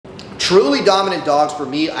Truly dominant dogs, for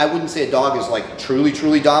me, I wouldn't say a dog is like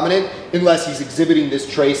truly dominant unless he's exhibiting those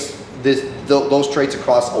traits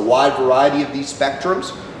across a wide variety of these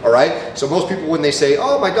spectrums, all right? So most people, when they say,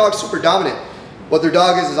 oh, my dog's super dominant, what their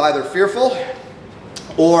dog is either fearful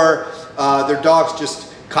or their dog's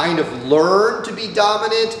just kind of learned to be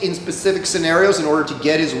dominant in specific scenarios in order to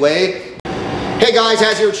get his way. Hey guys,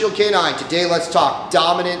 Haz here at Shield K9. Today let's talk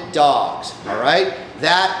dominant dogs, all right?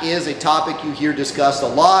 That is a topic you hear discussed a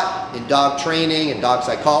lot in dog training and dog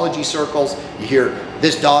psychology circles. You hear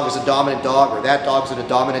this dog is a dominant dog or that dog's a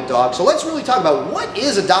dominant dog. So let's really talk about what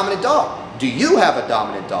is a dominant dog. Do you have a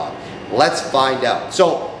dominant dog? Let's find out.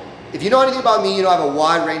 So if you know anything about me, you know I have a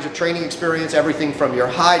wide range of training experience, everything from your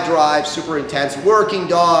high drive, super intense working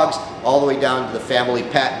dogs, all the way down to the family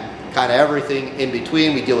pet, kind of everything in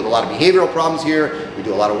between. We deal with a lot of behavioral problems here. We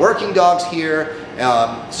do a lot of working dogs here.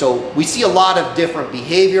 So we see a lot of different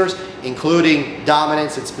behaviors, including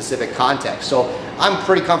dominance in specific contexts. So I'm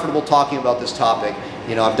pretty comfortable talking about this topic.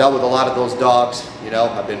 You know, I've dealt with a lot of those dogs. You know,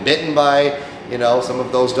 I've been bitten by, you know, some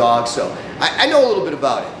of those dogs. So I know a little bit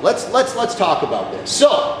about it. Let's talk about this.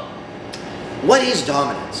 So what is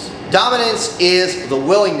dominance? Dominance is the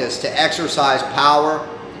willingness to exercise power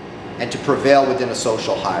and to prevail within a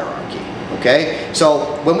social hierarchy, okay?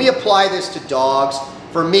 So when we apply this to dogs,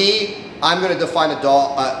 for me, I'm going to define a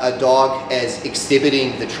dog as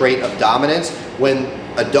exhibiting the trait of dominance when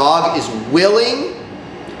a dog is willing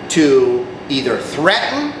to either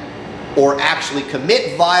threaten or actually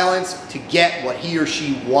commit violence to get what he or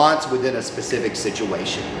she wants within a specific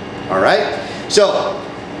situation, all right? So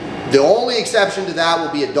the only exception to that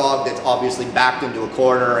will be a dog that's obviously backed into a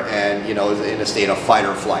corner and, you know, is in a state of fight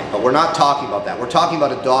or flight. But we're not talking about that. We're talking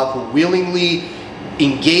about a dog who willingly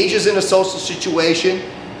engages in a social situation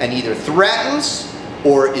and either threatens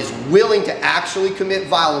or is willing to actually commit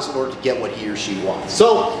violence in order to get what he or she wants.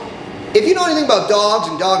 So if you know anything about dogs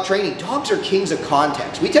and dog training, dogs are kings of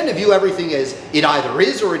context. We tend to view everything as it either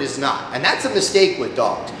is or it is not. And that's a mistake with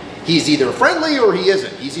dogs. He's either friendly or he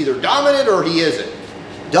isn't. He's either dominant or he isn't.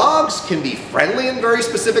 Dogs can be friendly in very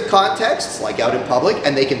specific contexts, like out in public,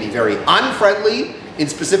 and they can be very unfriendly in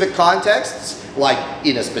specific contexts, like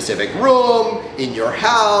in a specific room, in your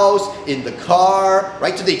house, in the car,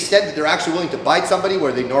 right? To the extent that they're actually willing to bite somebody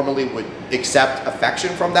where they normally would accept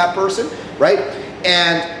affection from that person, right?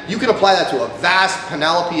 And you can apply that to a vast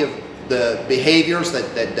panoply of the behaviors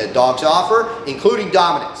that dogs offer, including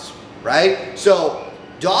dominance, right? So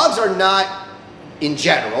dogs are not, in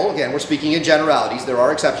general, again, we're speaking in generalities, there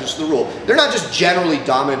are exceptions to the rule. They're not just generally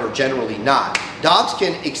dominant or generally not. Dogs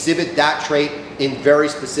can exhibit that trait in very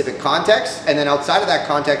specific contexts, and then outside of that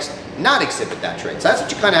context, not exhibit that trait. So that's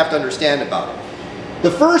what you kind of have to understand about it.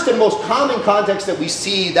 The first and most common context that we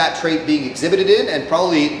see that trait being exhibited in, and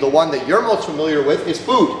probably the one that you're most familiar with, is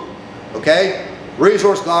food, okay?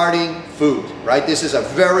 Resource guarding, food, right? This is a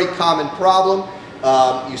very common problem.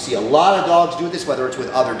 You see a lot of dogs do this, whether it's with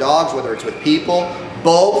other dogs, whether it's with people,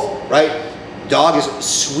 both, right? Dog is a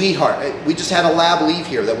sweetheart. We just had a lab leave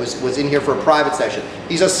here that was in here for a private session.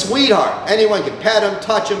 He's a sweetheart. Anyone can pet him,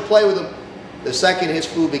 touch him, play with him. The second his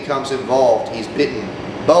food becomes involved, he's bitten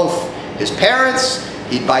both his parents,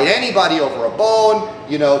 he'd bite anybody over a bone,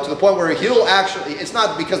 you know, to the point where he'll actually, it's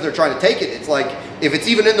not because they're trying to take it, it's like, if it's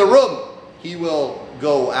even in the room, he will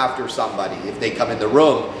go after somebody if they come in the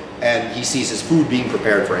room and he sees his food being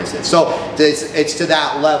prepared, for instance. So it's to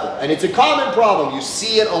that level. And it's a common problem. You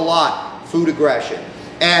see it a lot, food aggression.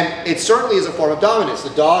 And it certainly is a form of dominance.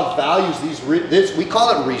 The dog values this, we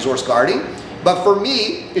call it resource guarding, but for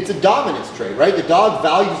me, it's a dominance trait, right? The dog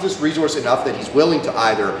values this resource enough that he's willing to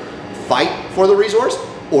either fight for the resource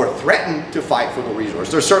or threaten to fight for the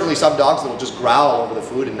resource. There's certainly some dogs that will just growl over the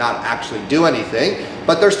food and not actually do anything,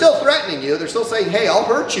 but they're still threatening you. They're still saying, hey, I'll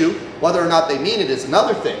hurt you. Whether or not they mean it is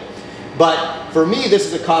another thing. But for me, this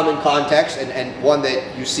is a common context and one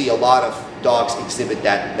that you see a lot of dogs exhibit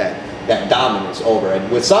that dominance over.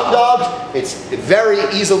 And with some dogs, it's very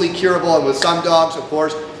easily curable, and with some dogs, of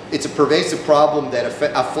course, it's a pervasive problem that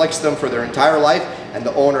afflicts them for their entire life, and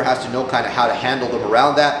the owner has to know kind of how to handle them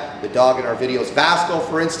around that. The dog in our videos, Vasco,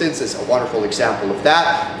 for instance, is a wonderful example of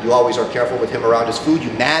that. You always are careful with him around his food.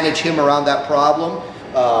 You manage him around that problem,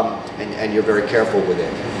 and you're very careful with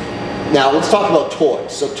it. Now, let's talk about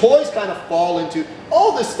toys. So toys kind of fall into,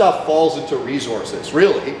 all this stuff falls into resources,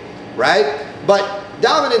 really, right? But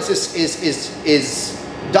dominance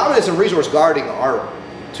dominance and resource guarding are,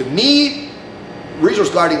 to me, resource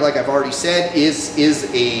guarding, like I've already said, is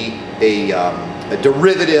a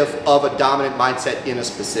derivative of a dominant mindset in a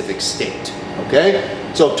specific state,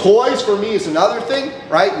 okay? So toys for me is another thing,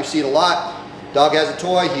 right? You see it a lot. Dog has a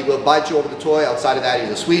toy, he will bite you over the toy. Outside of that, he's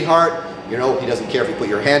a sweetheart. You know, he doesn't care if you put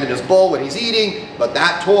your hand in his bowl when he's eating, but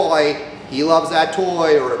that toy, he loves that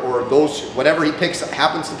toy, or those, whatever he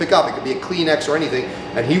happens to pick up. It could be a Kleenex or anything,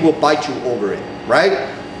 and he will bite you over it,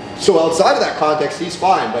 right? So outside of that context, he's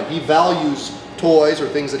fine, but he values toys or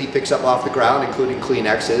things that he picks up off the ground, including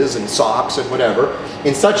Kleenexes and socks and whatever,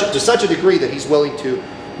 to such a degree that he's willing to,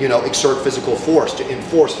 you know, exert physical force to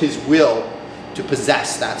enforce his will to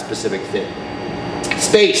possess that specific thing.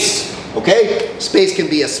 Space, okay? Space can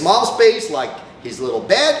be a small space like his little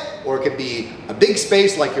bed, or it can be a big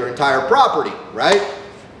space like your entire property, right?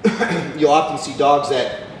 You'll often see dogs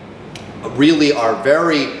that really are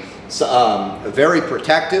very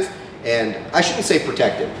protective, and I shouldn't say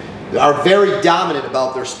protective, are very dominant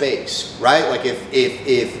about their space, right? Like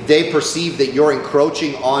if they perceive that you're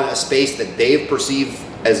encroaching on a space that they've perceived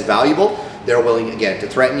as valuable, they're willing, again, to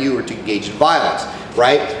threaten you or to engage in violence,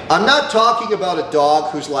 right? I'm not talking about a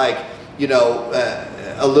dog who's like, you know,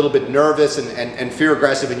 a little bit nervous and fear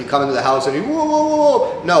aggressive, and you come into the house and you, whoa, whoa,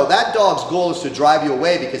 whoa. No, that dog's goal is to drive you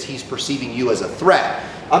away because he's perceiving you as a threat.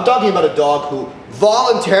 I'm talking about a dog who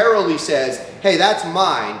voluntarily says, hey, that's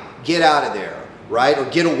mine, get out of there, right? Or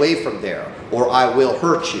get away from there, or I will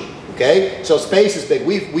hurt you, okay? So space is big.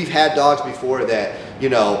 We've had dogs before that, you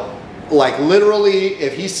know, like literally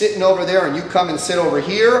if he's sitting over there and you come and sit over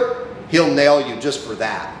here, he'll nail you just for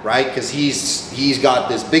that, right? Because he's got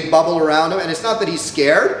this big bubble around him, and it's not that he's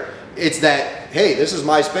scared, it's that, hey, this is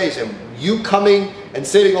my space, and you coming and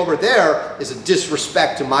sitting over there is a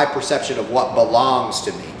disrespect to my perception of what belongs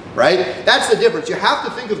to me, right? That's the difference. You have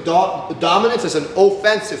to think of dominance as an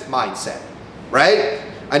offensive mindset, right?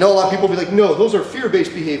 I know a lot of people will be like, no, those are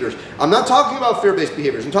fear-based behaviors. I'm not talking about fear-based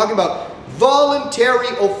behaviors. I'm talking about voluntary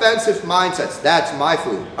offensive mindsets. That's my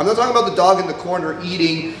food. I'm not talking about the dog in the corner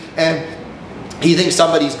eating and he thinks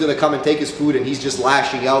somebody's going to come and take his food and he's just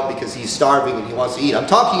lashing out because he's starving and he wants to eat. I'm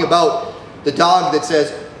talking about the dog that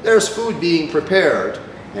says, there's food being prepared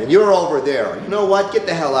and you're over there. You know what? Get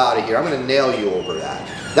the hell out of here. I'm going to nail you over that.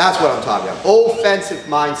 That's what I'm talking about. Offensive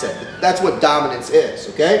mindset. That's what dominance is,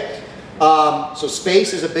 okay? So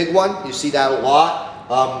space is a big one. You see that a lot.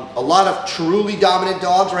 A lot of truly dominant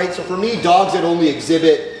dogs, right? So for me, dogs that only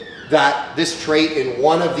exhibit this trait in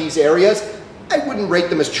one of these areas, I wouldn't rate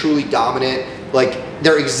them as truly dominant. Like,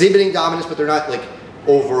 they're exhibiting dominance, but they're not like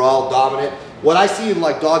overall dominant. What I see in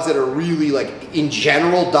like dogs that are really like in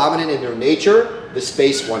general dominant in their nature, the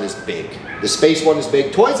space one is big. The space one is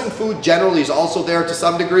big. Toys and food generally is also there to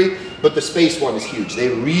some degree, but the space one is huge. They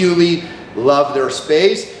really love their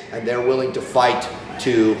space and they're willing to fight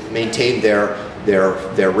to maintain their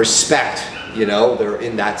respect, you know, they're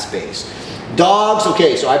in that space. Dogs,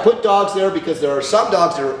 okay, so I put dogs there because there are some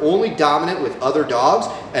dogs that are only dominant with other dogs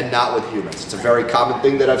and not with humans. It's a very common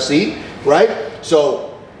thing that I've seen, right?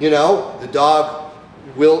 So, you know, the dog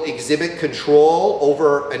will exhibit control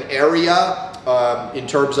over an area in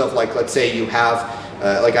terms of, like, let's say you have,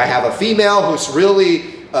 like I have a female who's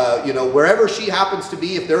really, you know, wherever she happens to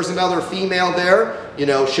be, if there's another female there, you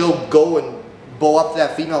know, she'll go and bow up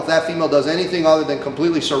that female. If that female does anything other than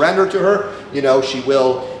completely surrender to her, you know, she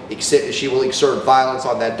will exert violence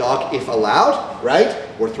on that dog if allowed, right?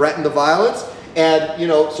 Or threaten the violence. And, you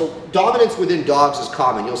know, so dominance within dogs is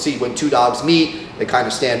common. You'll see when two dogs meet, they kind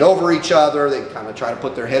of stand over each other. They kind of try to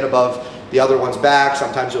put their head above the other one's back.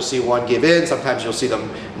 Sometimes you'll see one give in. Sometimes you'll see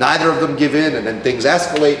neither of them give in, and then things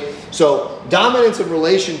escalate. So dominance in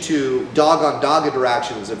relation to dog-on-dog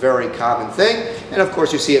interaction is a very common thing. And of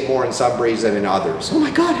course you see it more in some breeds than in others. Oh my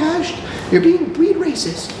God, Hash, you're being breed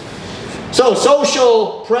racist. So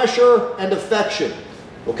social pressure and affection.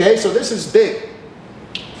 Okay, so this is big.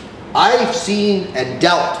 I've seen and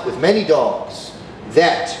dealt with many dogs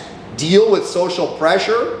that deal with social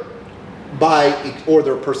pressure or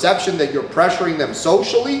their perception that you're pressuring them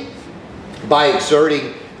socially by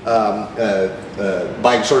exerting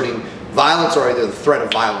violence or either the threat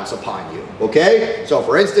of violence upon you, okay? So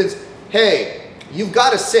for instance, hey, you've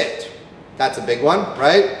got to sit. That's a big one,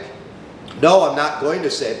 right? No, I'm not going to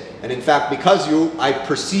sit. And in fact, because I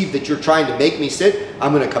perceive that you're trying to make me sit,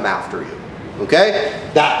 I'm going to come after you, okay?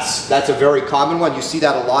 That's a very common one. You see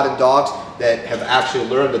that a lot in dogs that have actually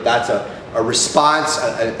learned that that's a response,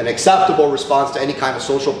 an acceptable response to any kind of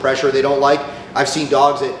social pressure they don't like. I've seen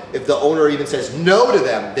dogs that if the owner even says no to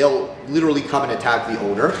them, they'll literally come and attack the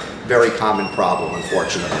owner. Very common problem,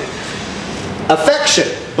 unfortunately. Affection.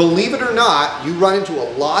 Believe it or not, you run into a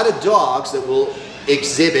lot of dogs that will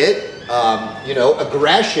exhibit, you know,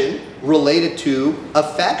 aggression related to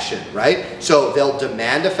affection, right? So they'll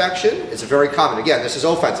demand affection. It's very common. Again, this is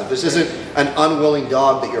offensive. This isn't an unwilling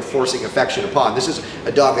dog that you're forcing affection upon. This is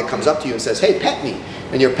a dog that comes up to you and says, hey, pet me.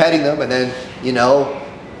 And you're petting them, and then, you know,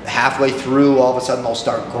 halfway through, all of a sudden they'll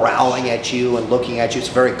start growling at you and looking at you. It's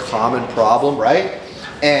a very common problem, right?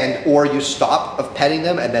 And, or you stop of petting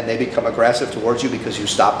them and then they become aggressive towards you because you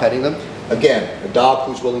stop petting them. Again, a dog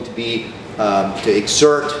who's willing to be, to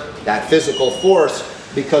exert that physical force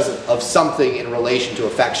because of something in relation to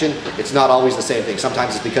affection. It's not always the same thing.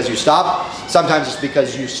 Sometimes it's because you stop, sometimes it's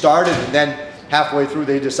because you started and then halfway through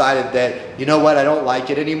they decided that, you know what, I don't like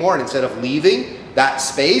it anymore, and instead of leaving that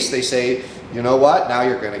space, they say, you know what, now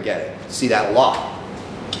you're gonna get it. See that a lot.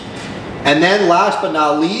 And then last but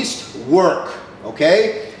not least, work,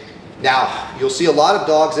 okay? Now, you'll see a lot of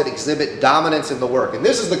dogs that exhibit dominance in the work, and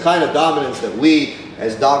this is the kind of dominance that we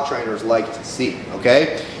as dog trainers like to see,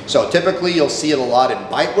 okay? So typically you'll see it a lot in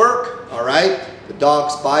bite work, all right? The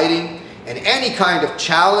dog's biting, and any kind of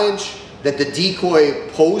challenge that the decoy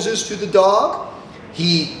poses to the dog,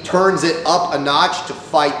 he turns it up a notch to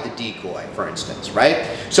fight the decoy, for instance, right?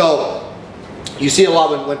 So you see a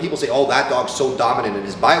lot when people say, oh, that dog's so dominant in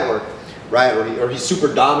his bite work, right? Or he's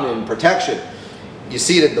super dominant in protection. You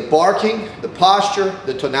see it in the barking, the posture,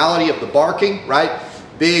 the tonality of the barking, right?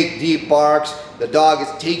 Big, deep barks. The dog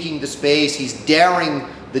is taking the space. He's daring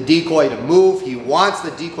the decoy to move. He wants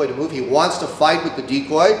the decoy to move. He wants to fight with the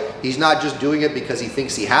decoy. He's not just doing it because he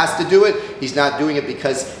thinks he has to do it. He's not doing it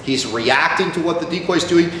because he's reacting to what the decoy is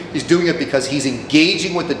doing. He's doing it because he's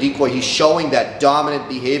engaging with the decoy. He's showing that dominant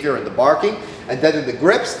behavior in the barking. And then in the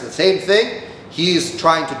grips, the same thing. He's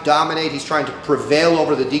trying to dominate. He's trying to prevail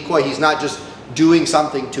over the decoy. He's not just doing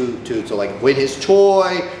something to like win his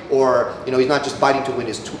toy, or, you know, he's not just biting to win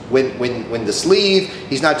his win the sleeve.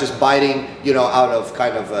 He's not just biting, you know, out of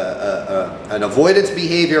kind of an avoidance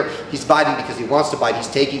behavior. He's biting because he wants to bite. He's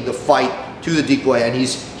taking the fight to the decoy, and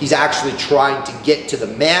he's actually trying to get to the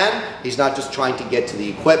man. He's not just trying to get to the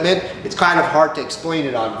equipment. It's kind of hard to explain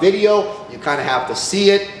it on video. You kind of have to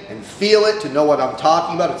see it and feel it to know what I'm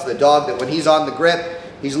talking about. It's the dog that when he's on the grip,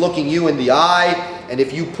 he's looking you in the eye, and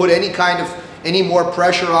if you put any more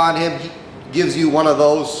pressure on him, he gives you one of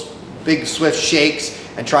those big swift shakes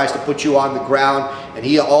and tries to put you on the ground, and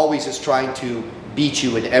he always is trying to beat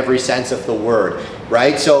you in every sense of the word,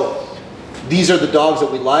 right? So these are the dogs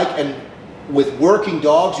that we like. And with working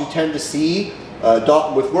dogs, you tend to see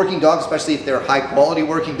with working dogs, especially if they're high quality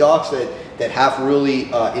working dogs that have really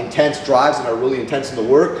intense drives and are really intense in the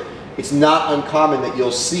work, it's not uncommon that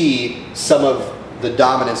you'll see some of the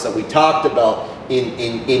dominance that we talked about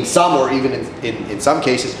in some, or even in some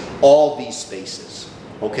cases, all these spaces,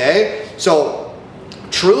 okay? So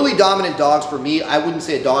truly dominant dogs, for me, I wouldn't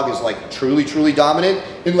say a dog is like truly dominant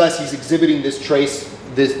unless he's exhibiting those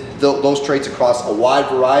traits across a wide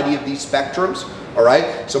variety of these spectrums, all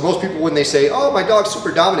right? So most people, when they say, oh, my dog's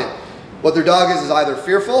super dominant, what their dog is either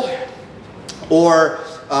fearful, or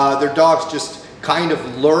their dog's just kind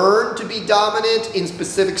of learn to be dominant in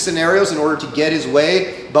specific scenarios in order to get his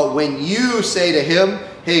way. But when you say to him,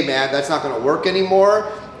 hey man, that's not going to work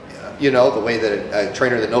anymore, you know, the way that a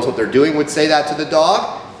trainer that knows what they're doing would say that to the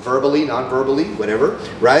dog, verbally, non-verbally, whatever,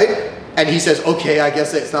 right? And he says, okay, I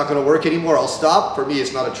guess it's not going to work anymore, I'll stop. For me,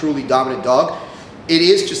 it's not a truly dominant dog. It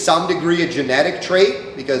is to some degree a genetic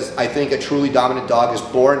trait, because I think a truly dominant dog is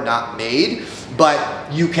born, not made.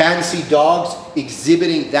 But you can see dogs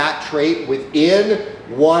exhibiting that trait within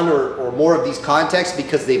one or more of these contexts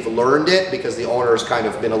because they've learned it, because the owner has kind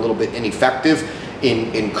of been a little bit ineffective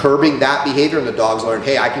in curbing that behavior, and the dogs learn,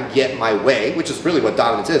 hey, I can get my way, which is really what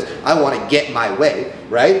dominance is. I want to get my way,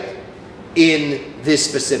 right, in this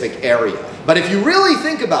specific area. But if you really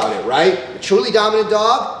think about it, right, a truly dominant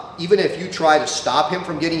dog, even if you try to stop him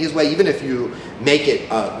from getting his way, even if you make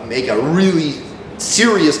a really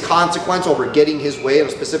serious consequence over getting his way in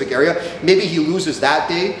a specific area, maybe he loses that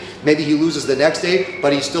day, maybe he loses the next day,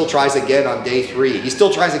 but he still tries again on day 3. He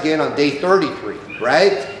still tries again on day 33,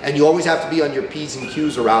 right? And you always have to be on your P's and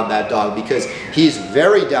Q's around that dog, because he's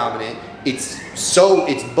very dominant. It's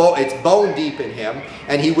bone deep in him,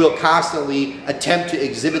 and he will constantly attempt to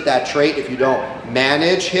exhibit that trait if you don't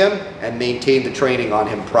manage him and maintain the training on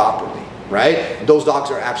him properly, right? And those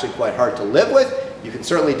dogs are actually quite hard to live with. You can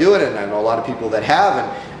certainly do it, and I know a lot of people that have,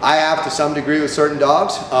 and I have to some degree with certain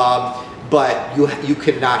dogs, but you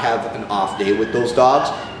cannot have an off day with those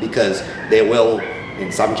dogs, because they will,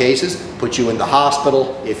 in some cases, put you in the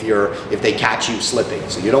hospital if they catch you slipping.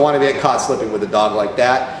 So you don't want to get caught slipping with a dog like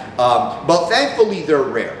that. But thankfully they're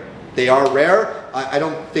rare. They are rare. I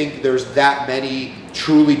don't think there's that many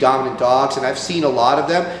truly dominant dogs, and I've seen a lot of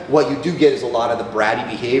them. What you do get is a lot of the bratty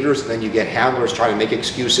behaviors, and then you get handlers trying to make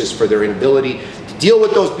excuses for their inability to deal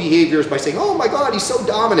with those behaviors by saying, oh my God, he's so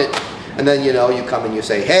dominant. And then, you know, you come and you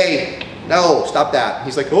say, hey, no, stop that.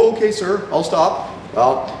 He's like, oh, okay, sir, I'll stop.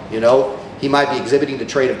 Well, you know, he might be exhibiting the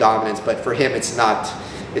trait of dominance, but for him, it's not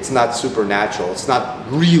supernatural. It's not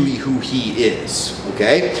really who he is,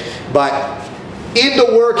 okay? But in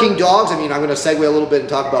the working dogs, I mean, I'm going to segue a little bit and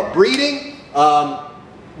talk about breeding.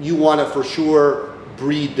 You want to for sure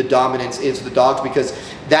breed the dominance into the dogs, because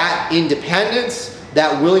that independence,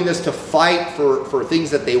 that willingness to fight for things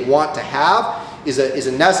that they want to have is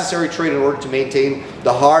a necessary trait in order to maintain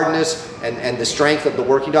the hardness and the strength of the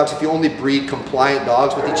working dogs. If you only breed compliant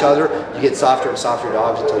dogs with each other, you get softer and softer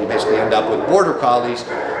dogs until you basically end up with border collies,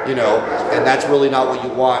 you know, and that's really not what you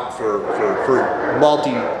want for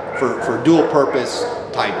dual purpose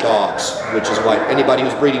type dogs, which is what anybody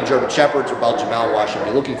who's breeding German Shepherds or Belgian Malinois should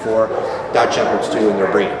be looking for. Dutch Shepherds too in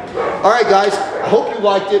their breeding. All right, guys, I hope you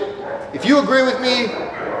liked it. If you agree with me,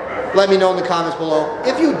 let me know in the comments below.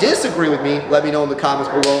 If you disagree with me, let me know in the comments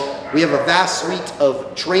below. We have a vast suite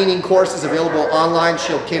of training courses available online,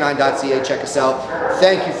 shieldk9.ca. Check us out.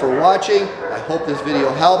 Thank you for watching. I hope this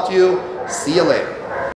video helped you. See you later.